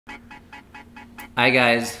Hi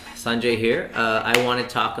guys, Sanjay here. I want to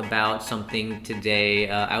talk about something today.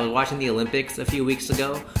 I was watching the Olympics a few weeks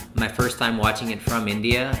ago, my first time watching it from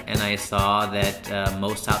India, and I saw that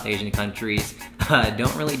most South Asian countries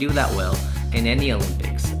don't really do that well in any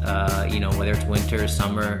Olympics. Whether it's winter,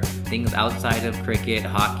 summer, things outside of cricket,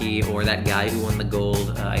 hockey, or that guy who won the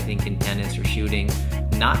gold, I think in tennis or shooting,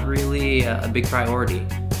 not really a big priority.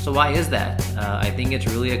 So why is that? I think it's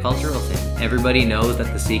really a cultural thing. Everybody knows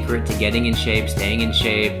that the secret to getting in shape, staying in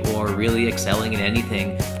shape, or really excelling in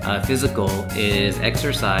anything physical is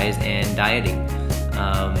exercise and dieting.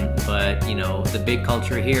 But the big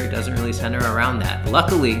culture here doesn't really center around that.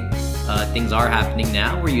 Luckily, things are happening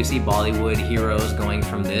now where you see Bollywood heroes going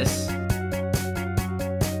from this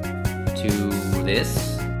to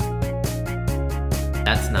this.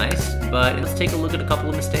 That's nice, but let's take a look at a couple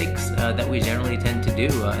of mistakes that we generally tend to do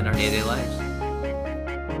in our day-to-day lives.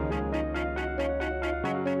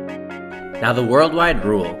 Now the worldwide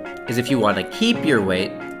rule is if you want to keep your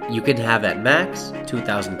weight, you can have at max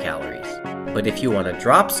 2,000 calories. But if you want to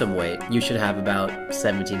drop some weight, you should have about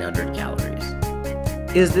 1,700 calories.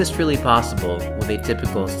 Is this really possible with a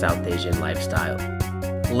typical South Asian lifestyle?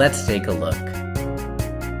 Let's take a look.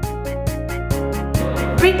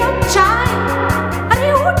 Bring out chai!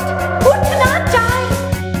 अरे उठ ना chai!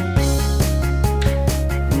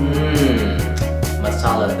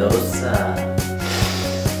 Masala dosa.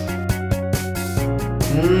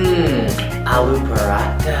 Aloo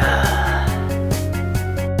paratha.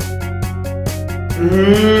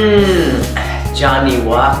 Johnny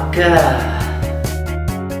Walker.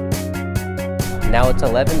 Now it's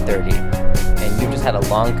 11:30 and you just had a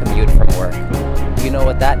long commute from work. You know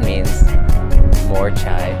what that means? More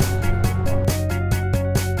chai.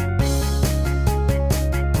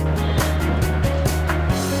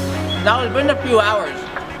 Now it's been a few hours,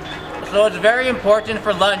 so it's very important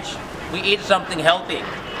for lunch we eat something healthy.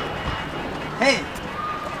 Hey,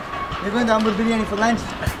 we're going to Amber biryani for lunch.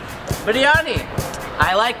 Biryani!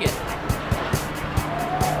 I like it.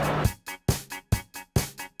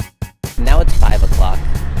 Now it's 5 o'clock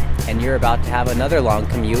and you're about to have another long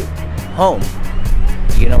commute home.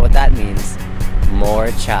 You know what that means? More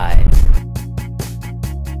chai.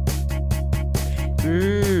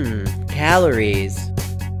 Calories.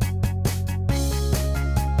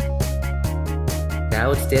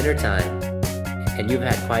 Now it's dinner time, and you've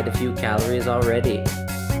had quite a few calories already.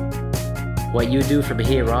 What you do from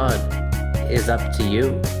here on is up to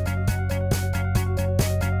you.